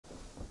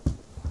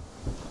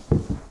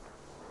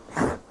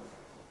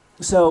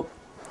So,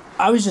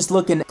 I was just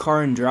looking at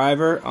Car and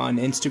Driver on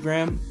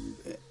Instagram.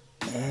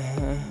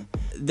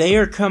 They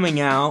are coming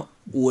out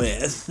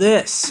with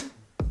this.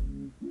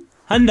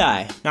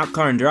 Hyundai, not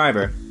Car and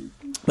Driver,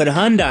 but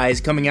Hyundai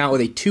is coming out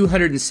with a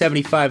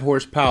 275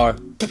 horsepower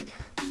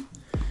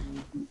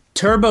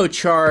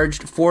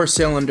turbocharged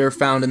 4-cylinder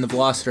found in the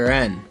Veloster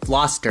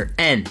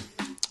N.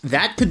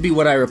 That could be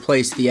what I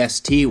replace the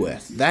ST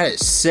with. That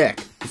is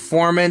sick.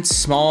 Performance,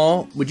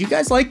 small. Would you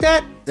guys like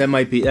that? That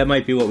might be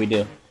what we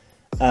do.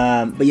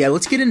 But yeah,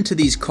 let's get into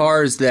these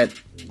cars that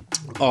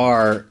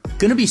are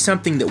going to be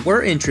something that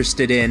we're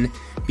interested in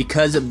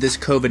because of this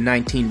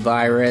COVID-19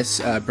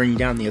 virus bringing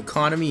down the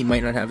economy. You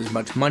might not have as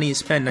much money to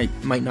spend. You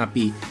might not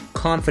be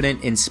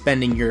confident in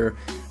spending your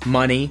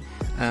money.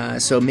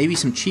 So maybe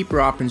some cheaper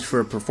options for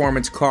a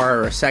performance car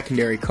or a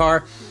secondary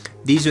car.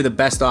 These are the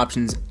best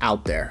options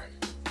out there.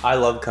 I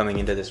love coming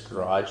into this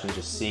garage and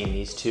just seeing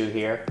these two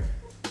here.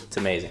 It's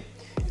amazing.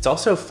 It's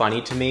also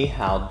funny to me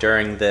how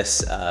during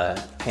this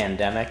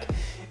pandemic,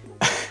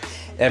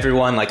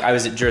 everyone, like I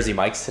was at Jersey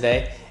Mike's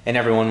today, and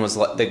everyone was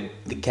like,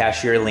 the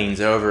cashier leans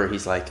over,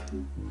 he's like,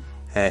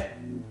 "Hey,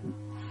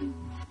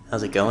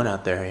 how's it going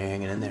out there? Are you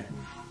hanging in there?"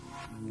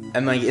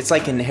 And like, it's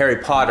like in Harry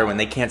Potter when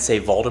they can't say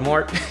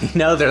Voldemort, you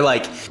know, they're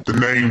like, "The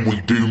name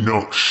we do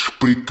not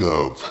speak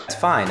of." It's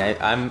fine,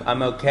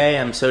 I'm okay,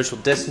 I'm social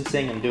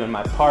distancing, I'm doing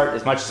my part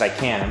as much as I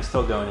can. I'm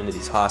still going into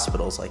these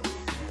hospitals, like,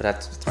 but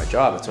that's my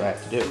job, that's what I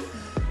have to do.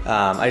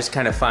 I just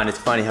kind of find it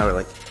funny how we're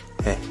like,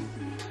 "Hey,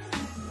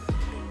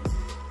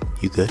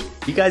 you good?"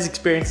 You guys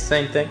experience the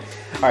same thing?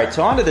 All right,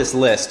 so onto this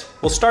list.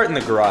 We'll start in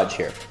the garage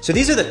here. So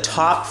these are the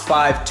top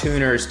 5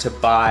 tuners to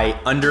buy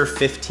under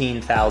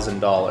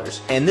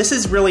 $15,000. And this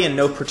is really in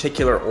no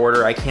particular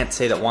order. I can't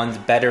say that one's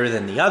better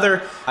than the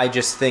other. I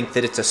just think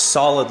that it's a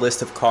solid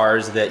list of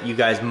cars that you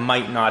guys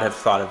might not have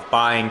thought of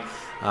buying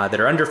that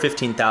are under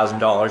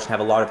 $15,000 and have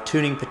a lot of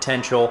tuning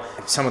potential.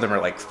 Some of them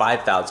are like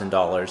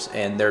 $5,000,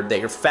 and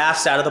they're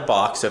fast out of the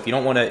box. So if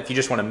you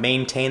just want to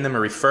maintain them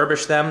or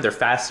refurbish them, they're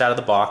fast out of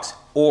the box,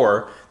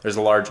 or there's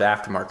a large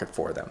aftermarket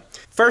for them.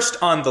 First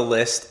on the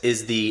list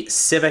is the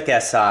Civic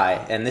Si,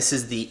 and this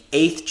is the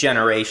 8th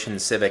generation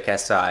Civic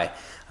Si.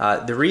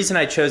 The reason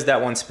I chose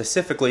that one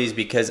specifically is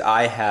because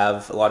I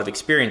have a lot of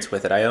experience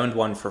with it. I owned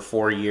one for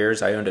 4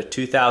 years. I owned a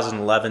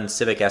 2011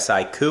 Civic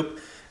Si Coupe.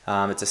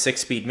 It's a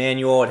 6-speed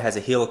manual. It has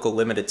a helical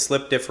limited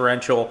slip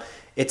differential.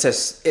 And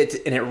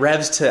it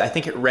revs to, I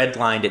think it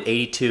redlined at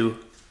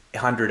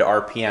 8,200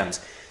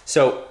 RPMs.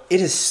 So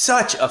it is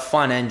such a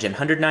fun engine.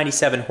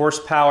 197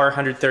 horsepower,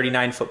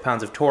 139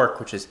 foot-pounds of torque,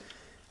 which is,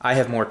 I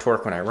have more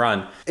torque when I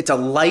run. It's a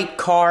light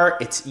car.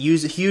 It's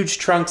huge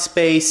trunk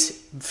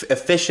space,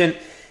 efficient,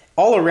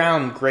 all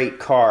around great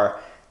car.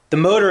 The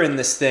motor in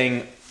this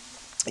thing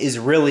is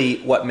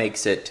really what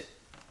makes it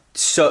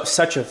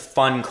such a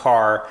fun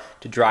car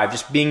to drive.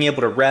 Just being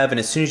able to rev, and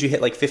as soon as you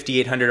hit like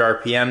 5,800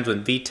 RPMs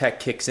when VTEC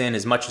kicks in,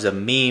 as much as a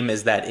meme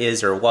as that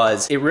is or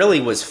was, it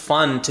really was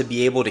fun to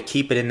be able to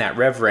keep it in that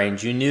rev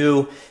range. You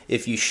knew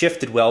if you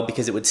shifted well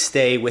because it would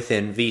stay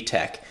within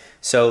VTEC.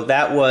 So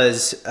that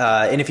was,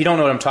 and if you don't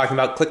know what I'm talking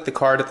about, click the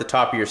card at the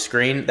top of your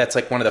screen. That's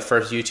like one of the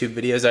first YouTube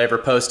videos I ever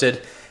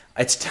posted.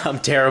 I'm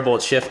terrible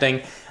at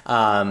shifting,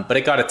 but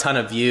it got a ton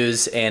of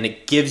views, and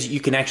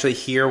you can actually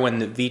hear when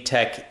the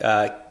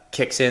VTEC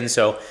kicks in.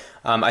 So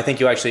I think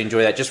you'll actually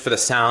enjoy that just for the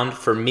sound.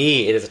 For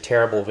me, it is a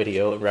terrible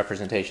video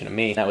representation of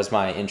me. That was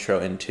my intro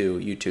into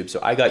YouTube,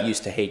 so I got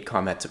used to hate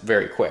comments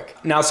very quick.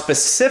 Now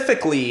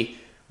specifically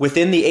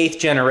within the 8th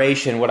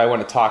generation, what I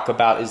want to talk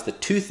about is the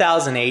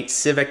 2008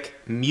 Civic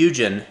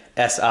Mugen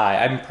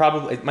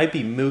Si. It might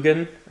be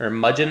Mugen or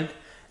Mudgen.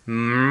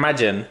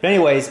 But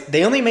anyways,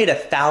 they only made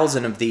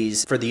 1,000 of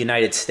these for the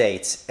United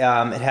States.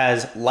 It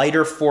has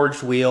lighter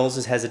forged wheels.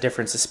 It has a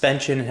different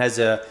suspension. It has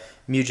a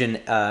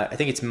Mugen, I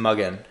think it's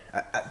Mugen.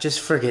 Just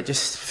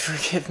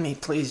forgive me,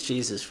 please,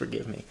 Jesus,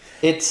 forgive me.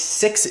 It's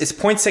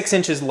 0.6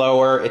 inches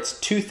lower. It's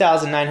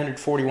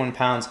 2,941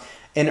 pounds.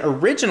 And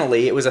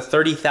originally, it was a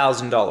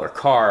 $30,000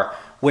 car,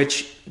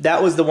 which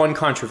that was the one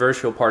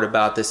controversial part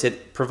about this.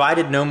 It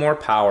provided no more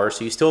power,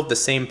 so you still have the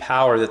same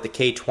power that the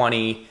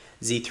K20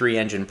 Z3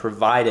 engine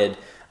provided,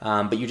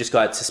 but you just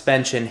got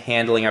suspension,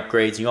 handling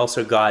upgrades. You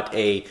also got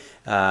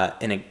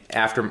not an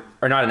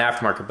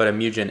aftermarket, but a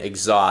Mugen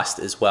exhaust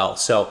as well.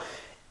 So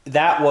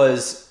that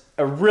was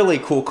a really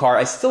cool car.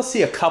 I still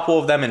see a couple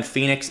of them in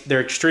Phoenix.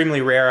 They're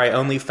extremely rare. I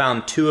only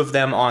found 2 of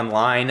them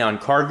online on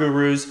Car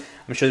Gurus.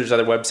 I'm sure there's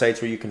other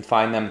websites where you can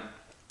find them.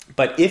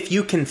 But if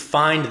you can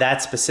find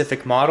that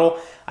specific model,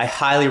 I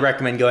highly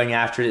recommend going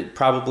after it.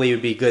 Probably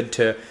would be good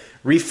to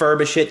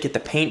refurbish it, get the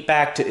paint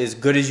back to as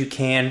good as you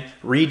can,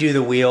 redo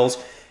the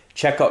wheels,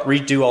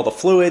 redo all the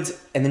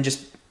fluids, and then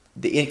just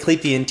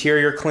keep the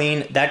interior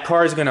clean. That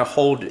car is going to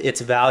hold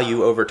its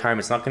value over time.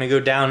 It's not going to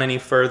go down any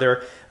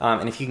further.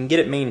 And if you can get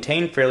it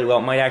maintained fairly well,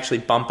 it might actually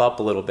bump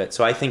up a little bit.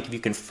 So I think if you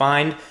can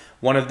find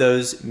one of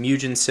those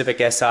Mugen Civic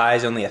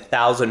SIs, only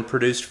 1,000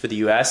 produced for the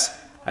US,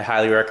 I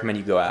highly recommend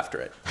you go after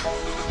it.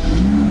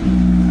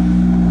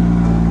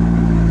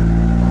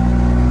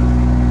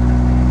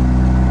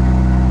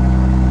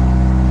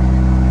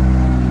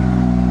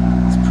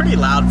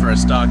 a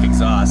stock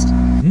exhaust.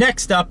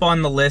 Next up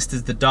on the list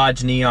is the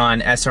Dodge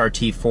Neon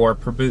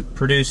SRT4,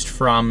 produced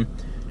from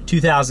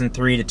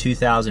 2003 to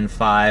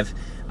 2005.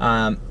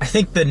 I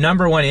think the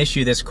 #1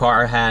 issue this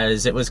car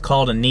has, it was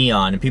called a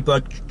Neon, and people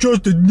are like,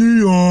 just a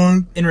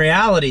Neon. In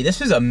reality,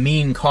 this is a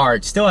mean car.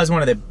 It still has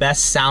one of the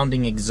best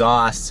sounding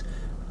exhausts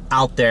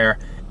out there.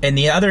 And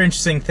the other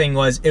interesting thing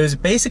was, it was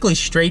basically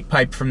straight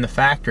piped from the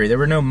factory. There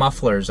were no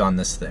mufflers on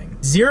this thing.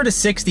 0 to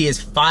 60 is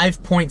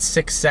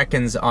 5.6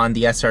 seconds on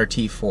the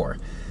SRT4.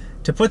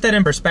 To put that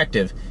in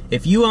perspective,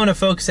 if you own a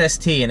Focus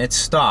ST and it's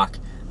stock,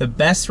 the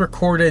best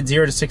recorded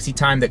 0 to 60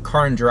 time that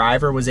Car and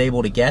Driver was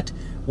able to get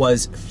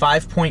was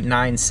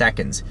 5.9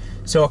 seconds.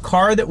 So a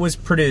car that was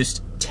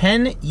produced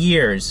 10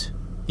 years,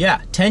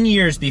 10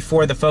 years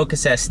before the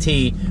Focus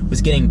ST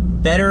was getting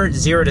better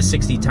 0 to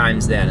 60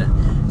 times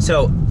then.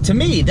 So to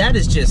me, that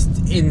is just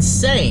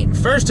insane.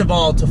 First of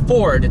all, to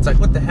Ford, it's like,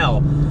 what the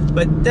hell?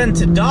 But then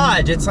to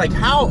Dodge, it's like,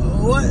 how,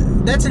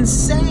 what? That's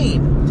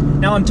insane.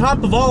 Now on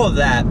top of all of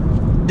that,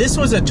 this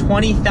was a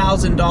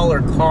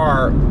 $20,000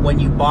 car when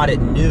you bought it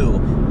new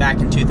back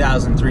in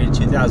 2003 to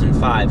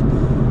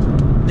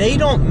 2005. They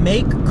don't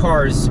make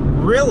cars,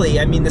 really.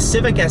 I mean, the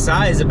Civic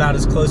Si is about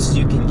as close as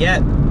you can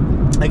get.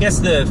 I guess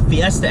the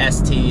Fiesta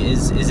ST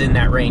is in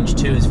that range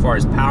too as far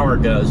as power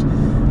goes.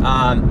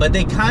 But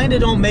they kind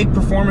of don't make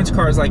performance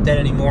cars like that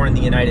anymore in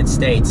the United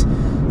States.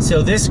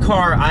 So this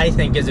car, I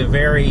think, is a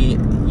very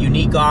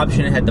unique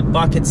option. It had the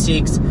bucket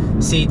seats.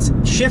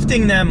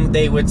 Shifting them,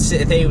 they would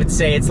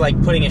say it's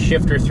like putting a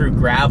shifter through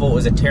gravel. It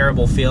was a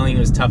terrible feeling. It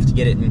was tough to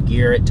get it in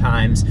gear at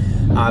times.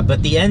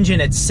 But the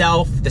engine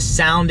itself, the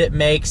sound it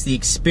makes, the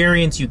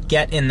experience you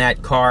get in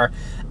that car,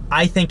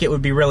 I think it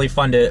would be really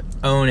fun to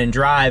own and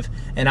drive.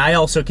 And I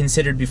also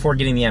considered, before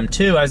getting the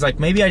M2, I was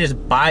like, maybe I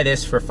just buy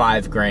this for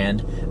 $5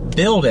 grand,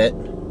 build it,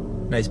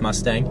 nice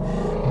Mustang,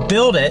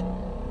 build it,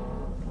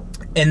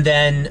 and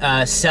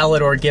then sell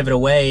it or give it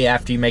away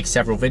after you make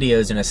several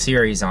videos in a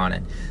series on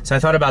it. So I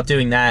thought about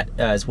doing that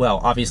as well.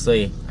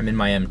 Obviously, I'm in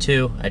my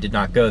M2. I did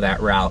not go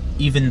that route,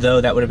 even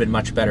though that would have been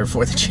much better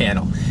for the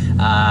channel.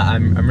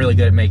 I'm really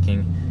good at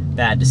making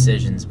bad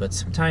decisions, but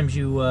sometimes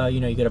you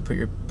got to put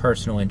your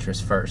personal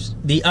interest first.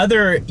 The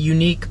other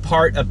unique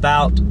part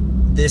about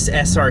this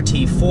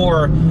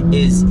SRT4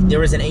 is there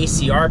was an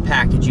ACR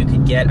package you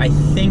could get. I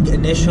think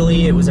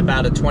initially it was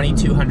about a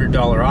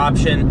 $2,200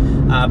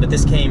 option, but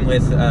this came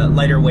with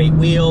lighter weight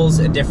wheels,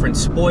 a different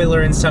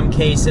spoiler in some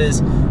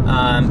cases.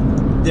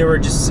 There were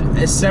just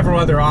several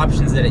other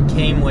options that it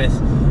came with.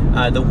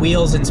 The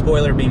wheels and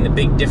spoiler being the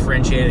big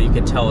differentiator, you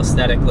could tell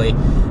aesthetically.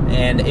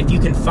 And if you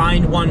can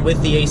find one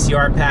with the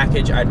ACR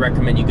package, I'd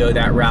recommend you go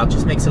that route.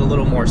 Just makes it a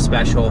little more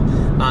special.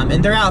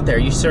 And they're out there.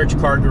 You search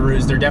car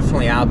gurus, they're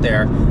definitely out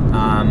there,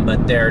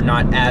 but they're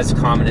not as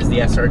common as the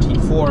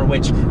SRT4,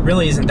 which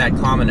really isn't that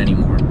common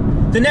anymore.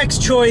 The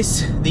next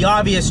choice, the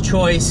obvious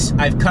choice,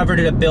 I've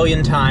covered it a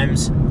billion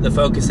times, the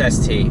Focus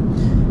ST.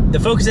 The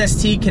Focus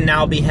ST can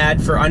now be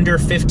had for under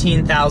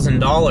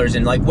 $15,000,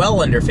 and like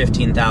well under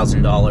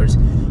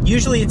 $15,000.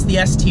 Usually it's the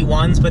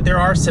ST1s, but there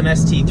are some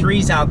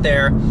ST3s out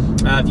there,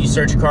 if you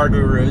search car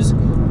gurus,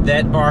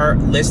 that are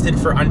listed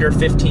for under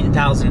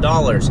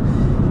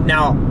 $15,000.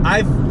 Now,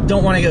 I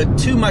don't want to go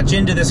too much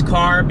into this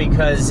car,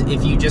 because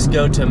if you just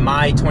go to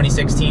my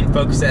 2016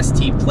 Focus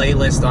ST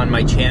playlist on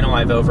my channel, I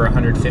have over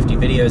 150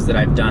 videos that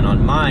I've done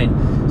on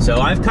mine, so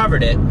I've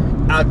covered it.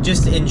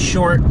 Just in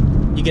short,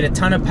 you get a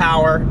ton of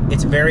power.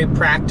 It's very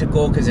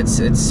practical because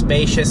it's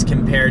spacious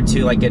compared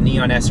to like a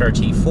Neon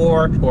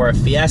SRT4 or a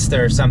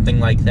Fiesta or something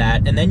like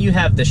that. And then you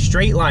have the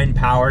straight line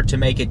power to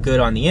make it good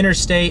on the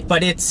interstate.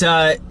 But it's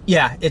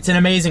it's an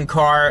amazing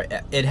car.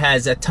 It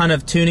has a ton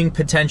of tuning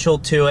potential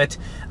to it.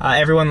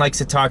 Everyone likes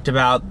to talk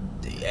about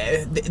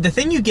the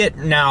thing you get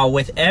now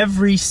with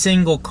every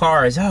single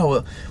car is,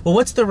 oh, well,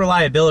 what's the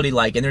reliability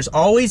like? And there's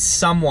always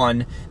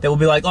someone that will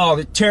be like,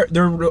 oh,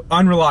 they're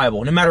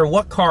unreliable. No matter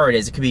what car it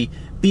is, it could be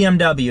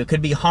BMW, it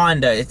could be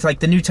Honda, it's like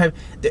the new type.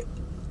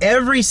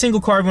 Every single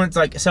car, everyone's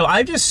like, so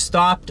I just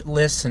stopped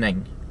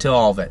listening to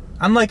all of it.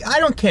 I'm like, I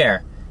don't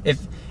care.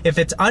 If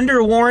it's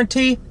under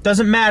warranty,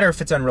 doesn't matter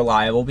if it's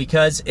unreliable,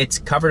 because it's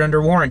covered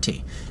under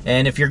warranty.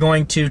 And if you're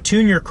going to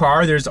tune your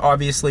car, there's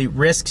obviously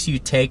risks you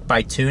take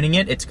by tuning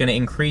it. It's going to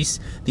increase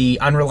the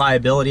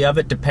unreliability of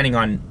it depending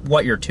on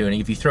what you're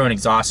tuning. If you throw an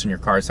exhaust in your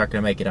car, it's not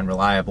going to make it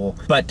unreliable.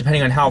 But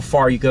depending on how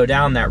far you go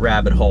down that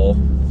rabbit hole,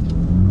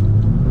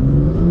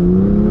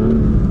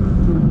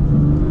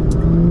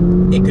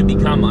 it could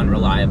become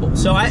unreliable.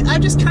 So I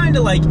just kind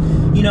of like,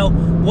 you know,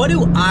 what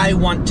do I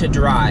want to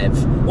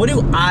drive? What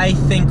do I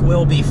think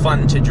will be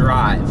fun to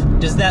drive?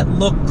 Does that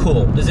look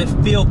cool? Does it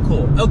feel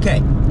cool? Okay,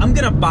 I'm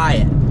gonna buy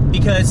it.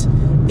 Because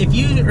if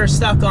you are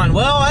stuck on,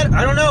 well,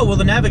 I don't know, will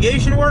the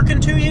navigation work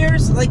in 2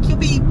 years? Like, you'll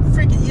be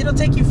freaking, it'll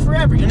take you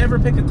forever. You'll never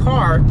pick a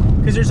car,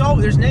 because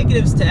there's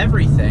negatives to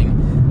everything.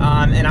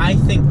 And I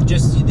think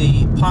just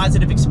the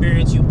positive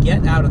experience you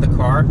get out of the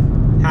car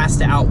has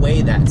to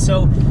outweigh that.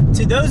 So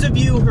to those of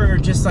you who are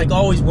just like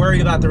always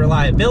worried about the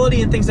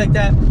reliability and things like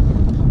that,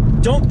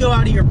 don't go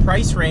out of your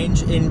price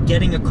range in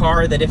getting a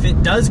car that if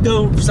it does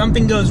go,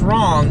 something goes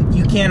wrong,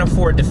 you can't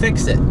afford to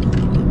fix it.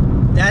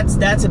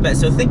 That's a bet.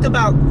 So think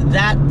about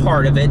that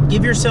part of it.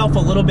 Give yourself a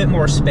little bit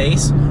more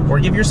space, or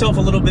give yourself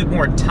a little bit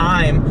more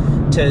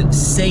time to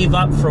save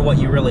up for what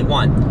you really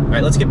want. All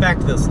right, let's get back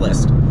to this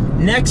list.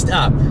 Next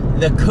up,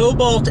 the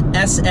Cobalt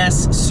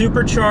SS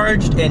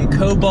Supercharged and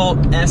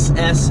Cobalt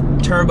SS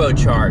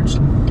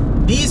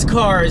Turbocharged. These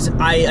cars,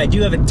 I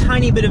do have a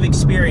tiny bit of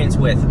experience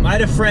with. I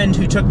had a friend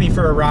who took me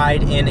for a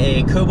ride in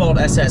a Cobalt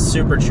SS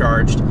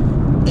Supercharged,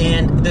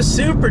 and the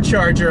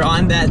supercharger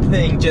on that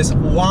thing just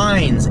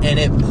whines and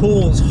it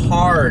pulls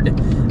hard.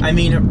 I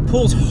mean, it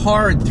pulls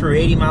hard through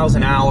 80 miles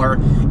an hour.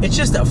 It's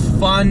just a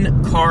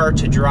fun car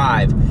to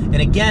drive. And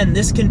again,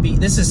 this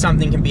is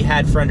something can be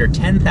had for under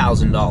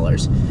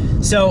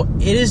 $10,000. So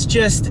it is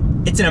just,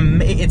 it's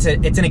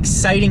an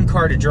exciting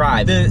car to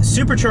drive. The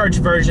supercharged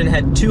version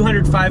had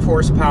 205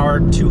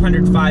 horsepower,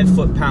 205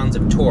 foot-pounds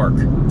of torque.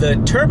 The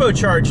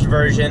turbocharged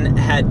version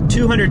had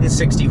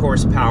 260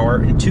 horsepower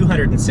and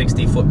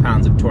 260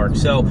 foot-pounds of torque.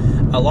 So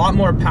a lot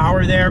more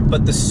power there,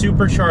 but the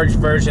supercharged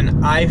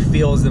version I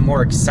feel is the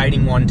more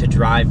exciting one to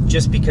drive,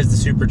 just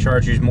because the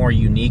supercharger is more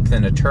unique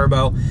than a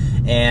turbo,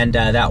 and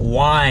that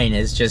whine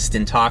is just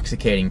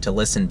intoxicating to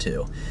listen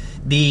to.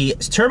 The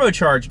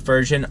turbocharged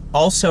version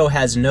also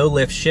has no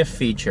lift shift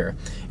feature,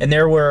 and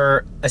there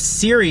were a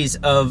series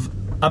of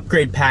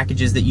upgrade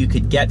packages that you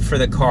could get for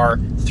the car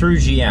through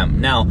GM.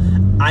 Now,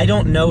 I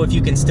don't know if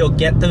you can still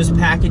get those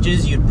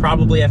packages. You'd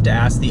probably have to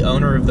ask the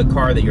owner of the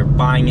car that you're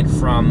buying it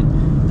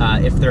from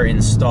if they're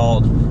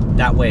installed.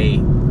 That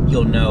way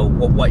you'll know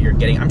what you're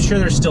getting. I'm sure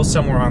there's still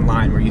somewhere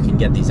online where you can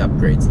get these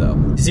upgrades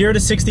though. 0 to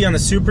 60 on the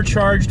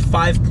supercharged,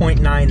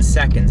 5.9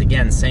 seconds.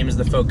 Again, same as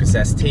the Focus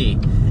ST.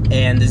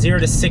 And the 0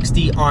 to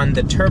 60 on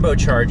the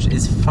turbocharged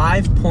is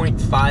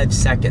 5.5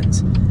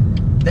 seconds.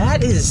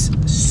 That is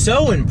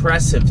so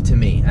impressive to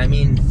me. I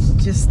mean,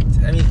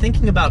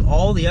 thinking about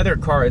all the other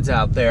cars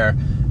out there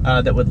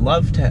that would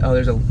love to, oh,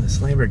 this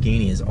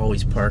Lamborghini is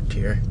always parked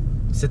here.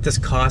 It's at this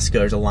Costco.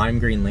 There's a lime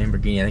green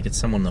Lamborghini. I think it's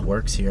someone that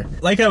works here.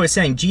 Like I was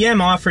saying,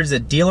 GM offers a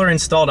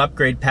dealer-installed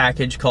upgrade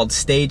package called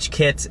Stage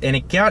Kits, and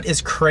it got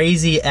as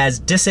crazy as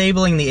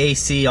disabling the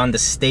AC on the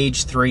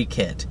Stage 3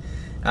 kit.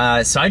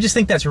 So I just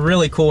think that's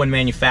really cool when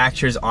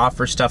manufacturers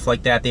offer stuff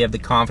like that. They have the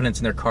confidence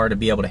in their car to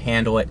be able to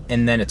handle it,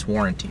 and then it's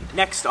warranted.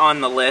 Next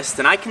on the list,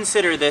 and I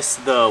consider this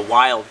the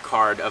wild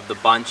card of the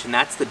bunch, and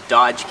that's the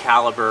Dodge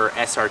Caliber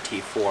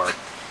SRT4.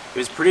 It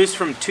was produced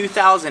from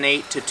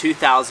 2008 to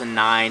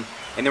 2009,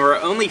 and there were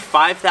only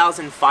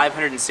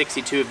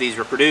 5,562 of these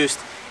were produced,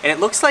 and it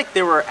looks like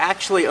there were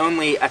actually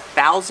only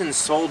 1,000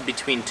 sold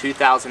between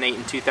 2008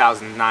 and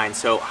 2009,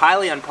 so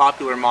highly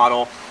unpopular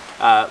model,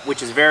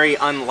 which is very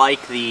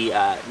unlike the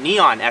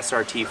Neon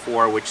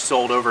SRT4, which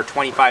sold over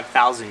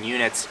 25,000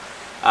 units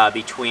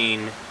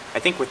between, I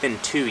think, within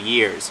 2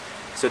 years.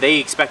 So they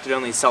expected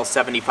only to sell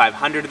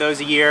 7,500 of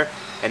those a year,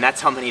 and that's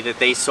how many that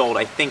they sold,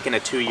 I think, in a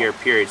 2-year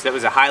period. So that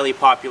was a highly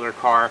popular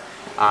car.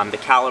 The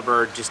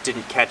Caliber just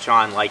didn't catch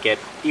on like it.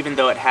 Even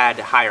though it had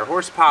higher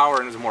horsepower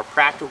and was a more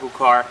practical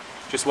car,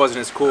 just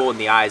wasn't as cool in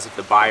the eyes of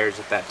the buyers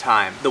at that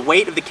time. The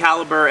weight of the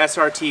Caliber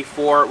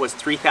SRT4 was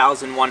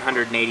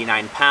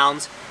 3,189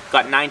 pounds.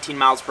 Got 19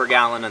 miles per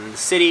gallon in the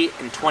city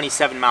and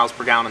 27 miles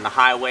per gallon on the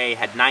highway,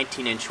 had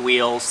 19-inch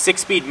wheels.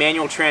 6-speed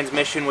manual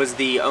transmission was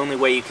the only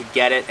way you could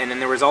get it, and then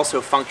there was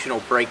also functional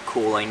brake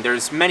cooling.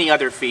 There's many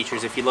other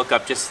features. If you look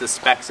up just the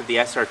specs of the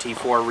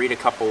SRT4, read a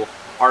couple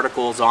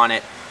articles on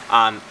it.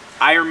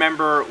 I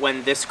remember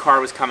when this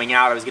car was coming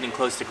out, I was getting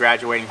close to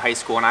graduating high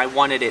school, and I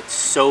wanted it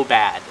so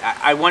bad.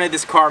 I wanted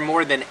this car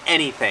more than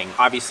anything.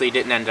 Obviously,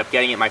 didn't end up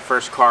getting it. My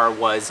first car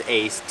was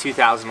a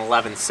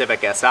 2011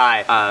 Civic Si.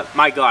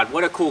 My God,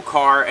 what a cool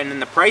car, and then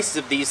the prices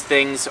of these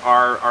things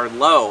are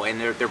low, and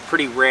they're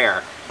pretty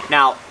rare.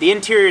 Now, the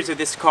interiors of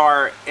this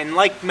car, and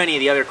like many of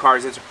the other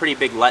cars, it's a pretty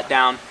big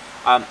letdown.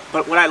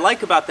 But what I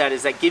like about that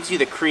is that gives you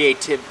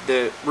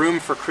the room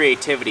for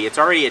creativity. It's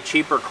already a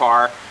cheaper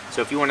car.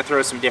 So if you want to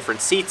throw some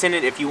different seats in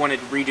it, if you want to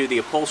redo the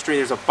upholstery,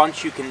 there's a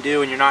bunch you can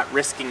do, and you're not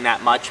risking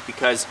that much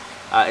because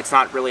it's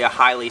not really a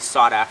highly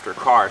sought-after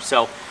car.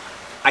 So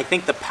I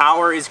think the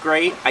power is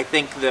great. I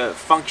think the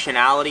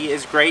functionality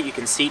is great. You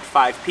can seat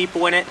 5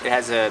 people in it. It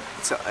has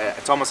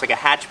it's almost like a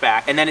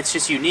hatchback, and then it's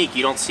just unique.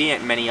 You don't see it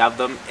in many of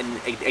them,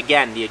 and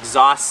again, the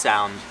exhaust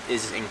sound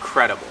is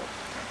incredible.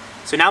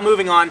 So now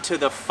moving on to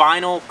the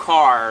final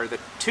car, the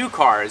 2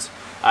 cars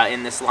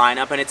in this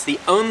lineup, and it's the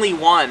only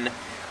one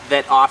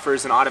that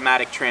offers an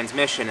automatic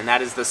transmission, and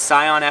that is the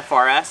Scion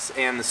FRS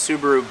and the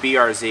Subaru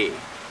BRZ.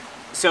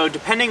 So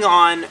depending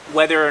on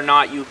whether or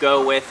not you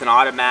go with an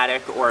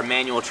automatic or a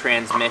manual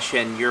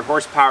transmission, your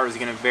horsepower is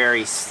going to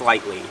vary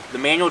slightly. The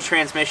manual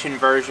transmission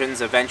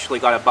versions eventually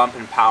got a bump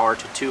in power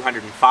to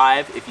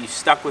 205. If you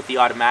stuck with the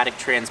automatic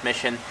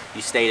transmission,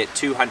 you stayed at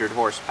 200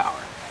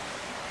 horsepower.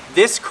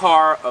 This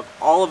car, of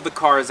all of the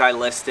cars I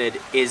listed,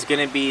 is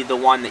going to be the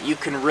one that you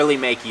can really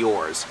make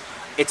yours.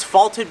 It's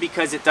faulted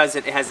because it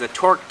has a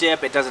torque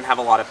dip, it doesn't have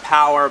a lot of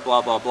power,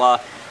 blah, blah, blah.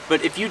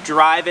 but if you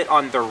drive it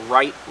on the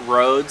right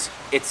roads,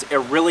 it's a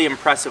really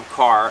impressive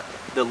car.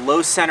 The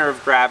low center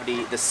of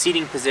gravity, the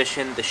seating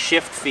position, the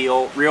shift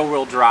feel,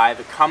 rear-wheel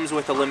drive. It comes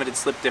with a limited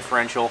slip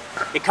differential.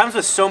 It comes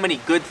with so many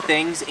good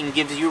things and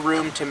gives you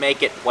room to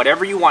make it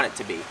whatever you want it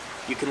to be.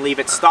 You can leave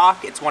it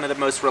stock. It's one of the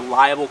most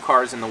reliable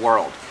cars in the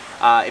world.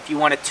 If you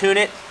want to tune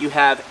it, you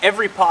have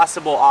every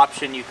possible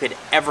option you could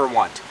ever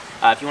want.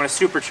 If you want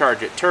to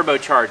supercharge it,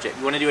 turbocharge it,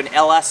 you want to do an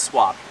LS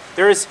swap.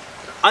 There's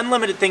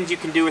unlimited things you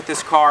can do with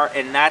this car,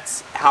 and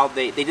that's how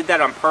they did that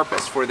on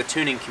purpose for the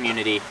tuning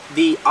community.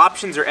 The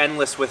options are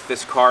endless with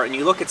this car, and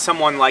you look at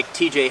someone like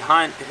TJ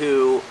Hunt,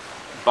 who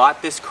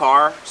bought this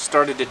car,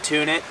 started to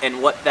tune it,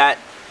 and what that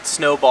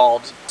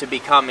snowballed to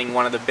becoming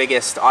one of the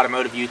biggest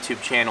automotive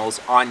YouTube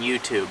channels on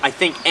YouTube. I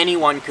think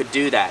anyone could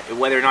do that,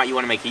 whether or not you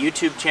want to make a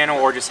YouTube channel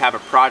or just have a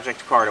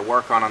project car to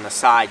work on the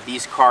side.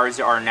 These cars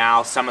are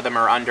now, some of them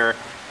are under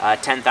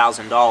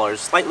 $10,000,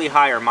 slightly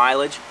higher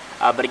mileage.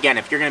 But again,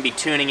 if you're going to be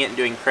tuning it and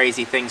doing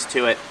crazy things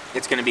to it,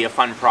 it's going to be a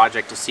fun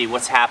project to see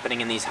what's happening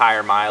in these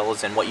higher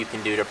miles and what you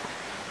can do to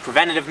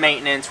preventative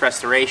maintenance,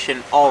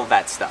 restoration, all of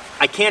that stuff.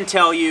 I can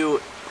tell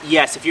you,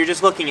 yes, if you're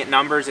just looking at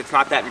numbers, it's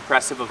not that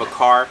impressive of a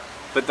car,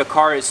 but the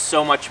car is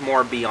so much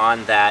more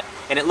beyond that.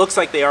 And it looks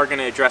like they are going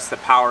to address the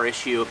power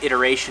issue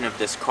iteration of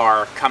this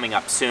car coming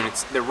up soon.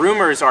 The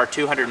rumors are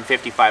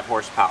 255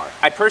 horsepower.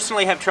 I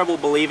personally have trouble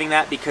believing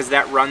that because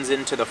that runs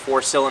into the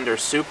 4-cylinder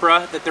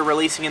Supra that they're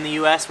releasing in the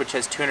US, which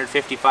has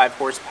 255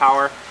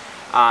 horsepower.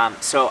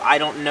 So I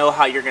don't know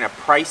how you're going to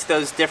price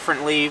those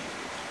differently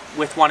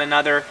with one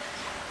another.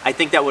 I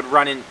think that would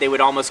they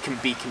would almost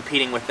be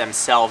competing with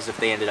themselves if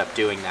they ended up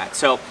doing that.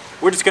 So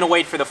we're just going to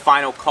wait for the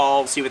final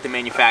call, see what the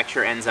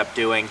manufacturer ends up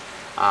doing,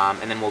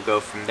 and then we'll go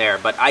from there.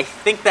 But I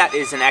think that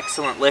is an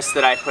excellent list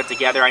that I put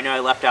together. I know I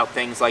left out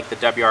things like the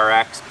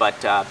WRX,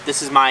 but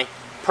this is my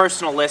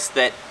personal list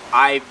that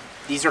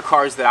these are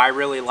cars that I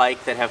really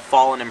like that have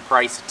fallen in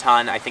price a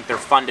ton. I think they're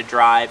fun to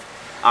drive,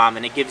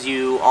 and it gives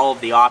you all of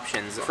the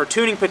options. For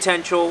tuning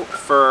potential,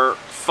 for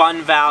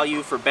fun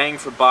value, for bang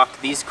for buck,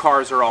 these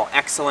cars are all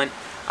excellent.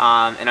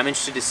 And I'm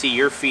interested to see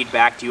your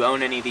feedback. Do you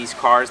own any of these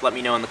cars? Let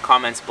me know in the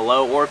comments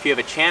below. Or if you have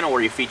a channel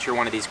where you feature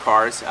one of these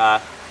cars,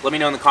 let me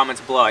know in the comments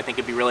below. I think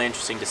it'd be really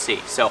interesting to see.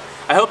 So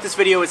I hope this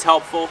video was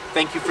helpful.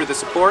 Thank you for the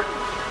support,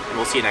 and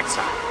we'll see you next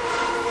time.